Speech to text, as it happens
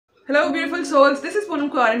Hello beautiful souls, this is Poonam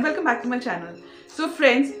Kaur and welcome back to my channel. So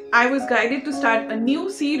friends, I was guided to start a new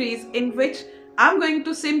series in which I'm going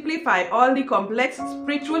to simplify all the complex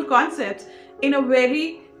spiritual concepts in a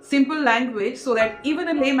very simple language so that even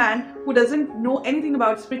a layman who doesn't know anything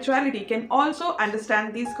about spirituality can also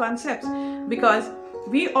understand these concepts, because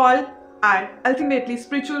we all are ultimately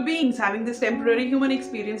spiritual beings having this temporary human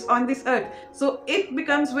experience on this earth. So it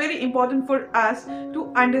becomes very important for us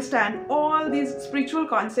to understand all these spiritual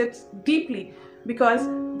concepts deeply, because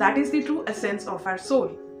that is the true essence of our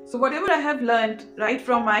soul. So whatever I have learned right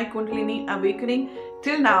from my Kundalini awakening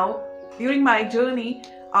till now, during my journey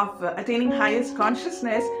of attaining highest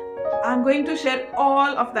consciousness, I'm going to share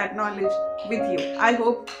all of that knowledge with you. I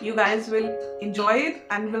hope you guys will enjoy it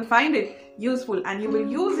and will find it useful, and you will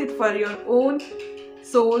use it for your own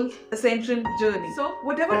soul ascension journey. So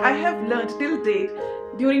whatever I have learned till date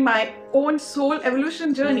during my own soul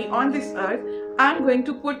evolution journey on this earth, I'm going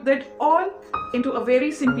to put that all into a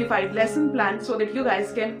very simplified lesson plan so that you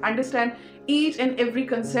guys can understand each and every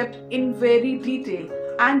concept in very detail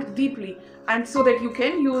and deeply, and so that you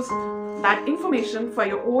can use that information for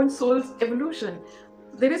your own soul's evolution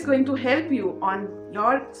that is going to help you on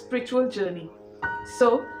your spiritual journey.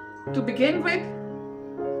 So to begin with,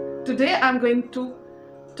 today I'm going to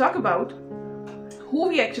talk about who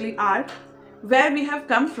we actually are, where we have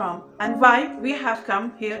come from, and why we have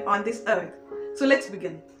come here on this earth. So let's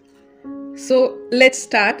begin. So let's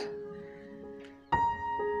start.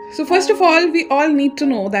 So first of all, we all need to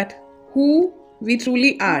know that who we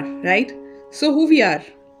truly are, right? So who we are?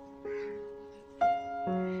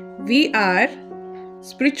 We are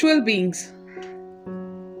spiritual beings.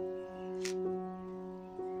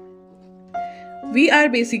 We are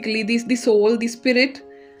basically the soul, the spirit,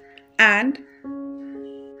 and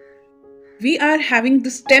we are having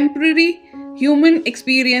this temporary human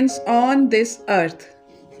experience on this earth.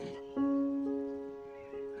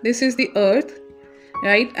 This is the earth,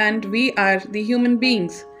 right? And we are the human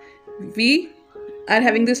beings. We are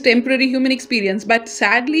having this temporary human experience, but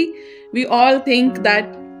sadly, we all think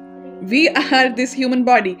that we are this human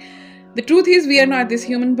body. The truth is, we are not this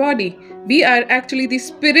human body. We are actually the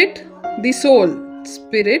spirit, the soul,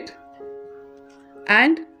 spirit,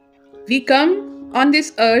 and we come on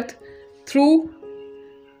this earth through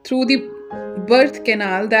the birth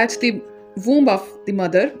canal. That's the womb of the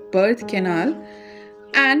mother, birth canal.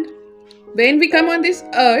 And when we come on this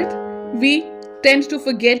earth, we tend to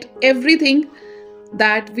forget everything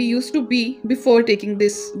that we used to be before taking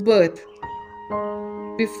this birth.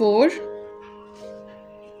 Before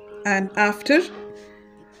and after,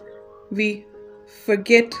 we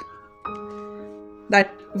forget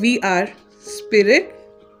that we are spirit,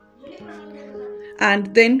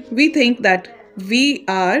 and then we think that we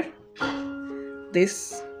are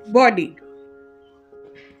this body.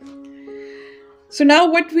 So now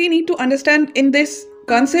what we need to understand in this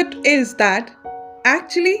concept is that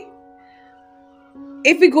actually,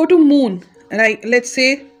 if we go to moon, right, let's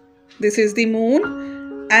say this is the moon,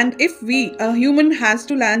 and if a human has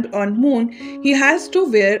to land on moon, he has to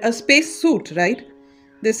wear a space suit, right?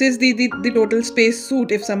 This is the total space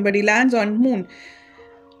suit if somebody lands on moon.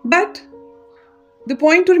 But the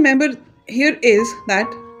point to remember here is that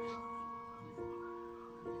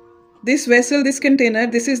this vessel, this container,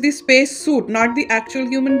 this is the space suit, not the actual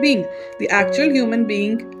human being. The actual human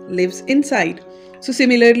being lives inside. So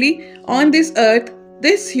similarly, on this earth,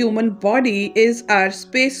 this human body is our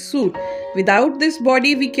space suit. Without this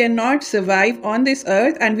body, we cannot survive on this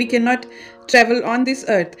earth and we cannot travel on this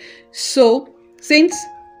earth. So, since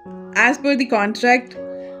as per the contract,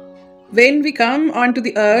 when we come onto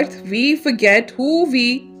the earth, we forget who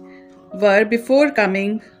we were before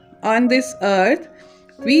coming on this earth.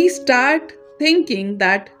 We start thinking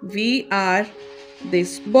that we are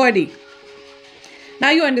this body. Now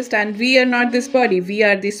you understand, we are not this body. We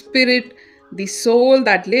are the spirit, the soul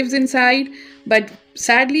that lives inside. But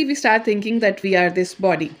sadly, we start thinking that we are this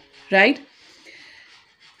body, right?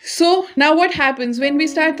 So now what happens when we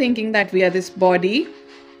start thinking that we are this body?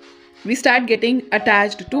 We start getting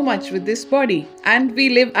attached too much with this body, and we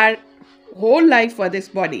live our whole life for this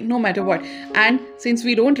body, no matter what. And since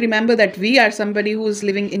we don't remember that we are somebody who is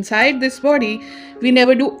living inside this body, we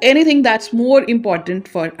never do anything that's more important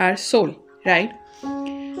for our soul, right?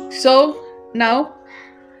 So now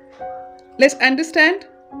let's understand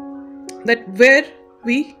that where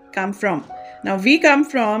we come from. Now we come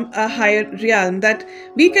from a higher realm that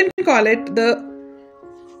we can call it the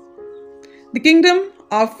kingdom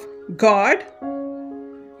of God.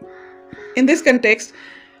 In this context,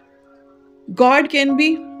 God can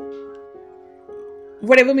be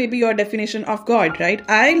whatever may be your definition of God, right?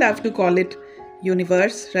 I love to call it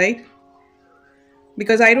universe, right?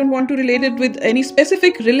 Because I don't want to relate it with any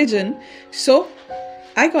specific religion, so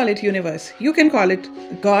I call it universe. You can call it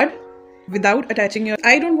God without attaching your.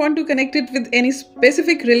 I don't want to connect it with any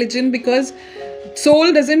specific religion because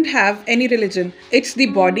soul doesn't have any religion. It's the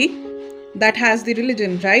body that has the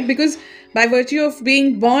religion, right? Because by virtue of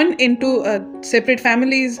being born into separate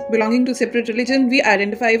families belonging to separate religion, we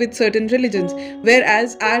identify with certain religions,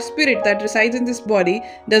 whereas our spirit that resides in this body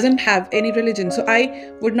doesn't have any religion. So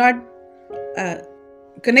I would not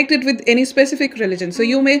connect it with any specific religion. So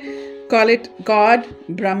you may call it God,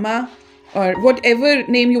 Brahma, or whatever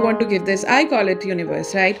name you want to give this. I call it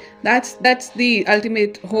universe, right? That's the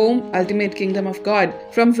ultimate home, ultimate kingdom of God,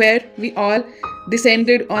 from where we all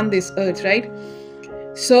descended on this earth, right?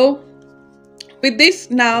 So with this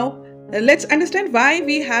now, let's understand why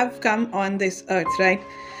we have come on this earth, right?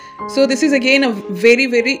 So this is again a very,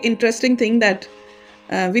 very interesting thing that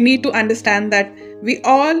we need to understand, that we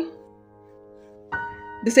all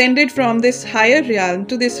descended from this higher realm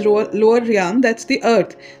to this lower realm, that's the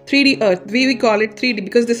earth, 3D earth. We call it 3D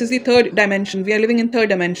because this is the third dimension. We are living in third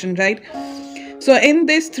dimension, right? So in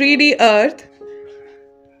this 3D earth,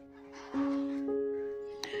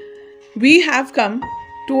 we have come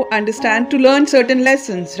to understand, to learn certain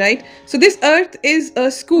lessons, right? So this earth is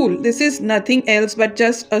a school. This is nothing else but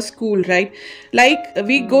just a school, right? Like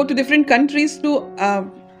we go to different countries to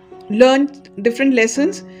learn different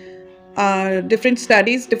lessons, different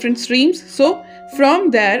studies, different streams. So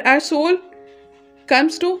from there our soul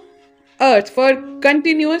comes to earth for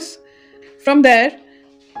continuous, from there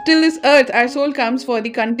till this earth our soul comes for the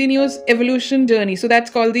continuous evolution journey. So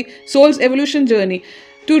that's called the soul's evolution journey,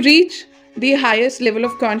 to reach the highest level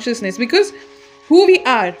of consciousness. Because who we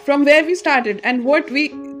are, from where we started and what we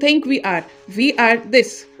think we are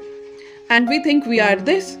this, and we think we are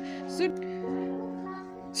this.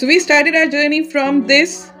 So we started our journey from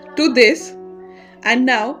this to this, and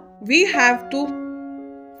now we have to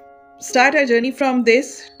start our journey from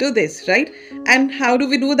this to this, right? And how do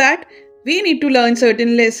we do that? We need to learn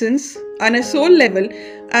certain lessons on a soul level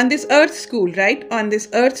on this earth school, right? On this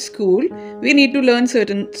earth school, we need to learn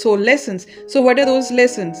certain soul lessons. So what are those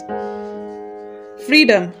lessons?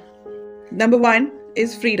 Freedom. Number one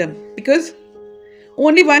is freedom, because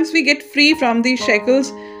only once we get free from the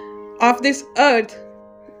shackles of this earth,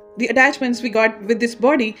 the attachments we got with this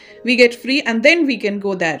body, we get free, and then we can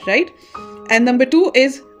go there, right? And number two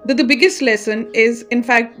is that the biggest lesson is, in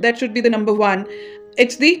fact, that should be the number one.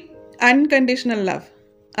 It's the unconditional love.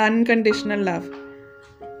 Unconditional love.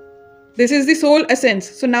 This is the soul essence.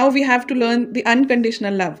 So now we have to learn the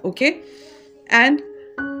unconditional love, okay? And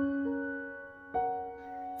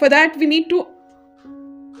for that we need to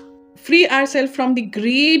free ourselves from the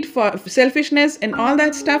greed, for selfishness and all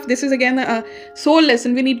that stuff. This is again a soul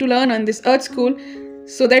lesson we need to learn on this earth school,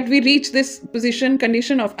 so that we reach this position,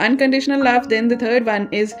 condition of unconditional love. Then the third one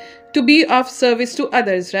is to be of service to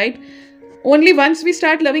others, right? Only once we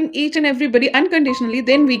start loving each and everybody unconditionally,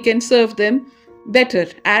 then we can serve them better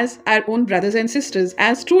as our own brothers and sisters,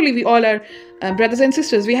 as truly we all are brothers and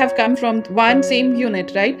sisters. We have come from one same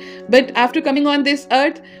unit, right? But after coming on this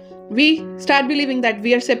earth, we start believing that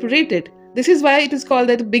we are separated. This is why it is called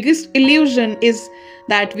that the biggest illusion is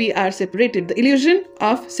that we are separated, the illusion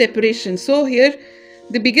of separation. So here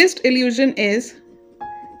the biggest illusion is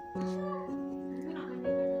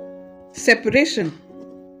separation.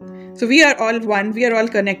 So we are all one, we are all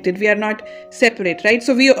connected, we are not separate, right?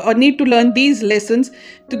 So we need to learn these lessons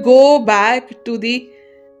to go back to the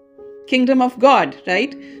kingdom of God,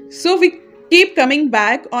 right? So we keep coming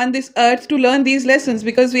back on this earth to learn these lessons,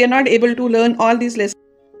 because we are not able to learn all these lessons.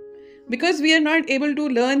 Because we are not able to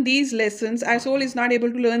learn these lessons, our soul is not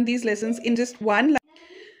able to learn these lessons in just one life.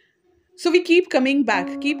 So we keep coming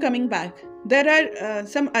back, keep coming back. There are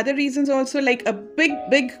some other reasons also, like a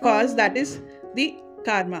big cause, that is the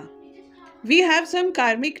karma. We have some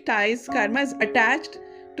karmic ties, karma is attached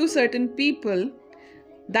to certain people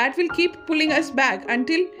that will keep pulling us back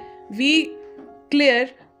until we clear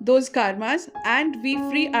those karmas and we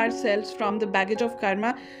free ourselves from the baggage of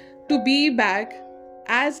karma to be back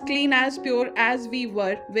as clean, as pure as we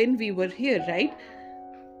were when we were here, right?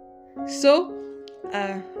 So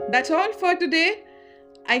that's all for today.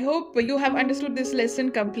 I hope you have understood this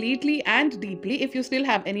lesson completely and deeply. If you still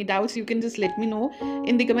have any doubts, you can just let me know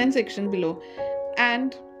in the comment section below.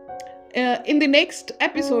 And in the next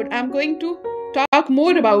episode, I'm going to talk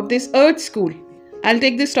more about this earth school. I'll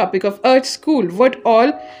take this topic of earth school, what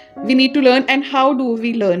all we need to learn and how do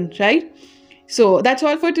we learn, right? So that's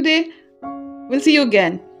all for today. We'll see you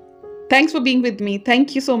again. Thanks for being with me.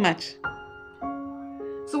 Thank you so much.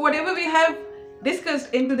 So whatever we have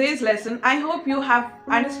discussed in today's lesson. I hope you have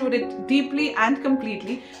understood it deeply and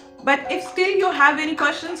completely. But if still you have any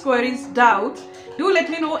questions, queries, doubts, do let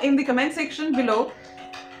me know in the comment section below.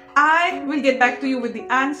 I will get back to you with the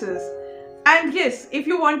answers. And yes, if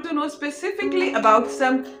you want to know specifically about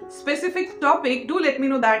some specific topic, do let me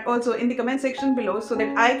know that also in the comment section below so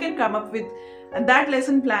that I can come up with that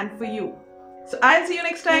lesson plan for you. So I'll see you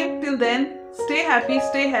next time. Till then, stay happy,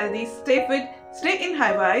 stay healthy, stay fit, stay in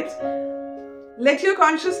high vibes. Let your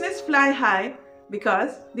consciousness fly high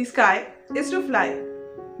because the sky is to fly.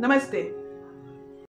 Namaste.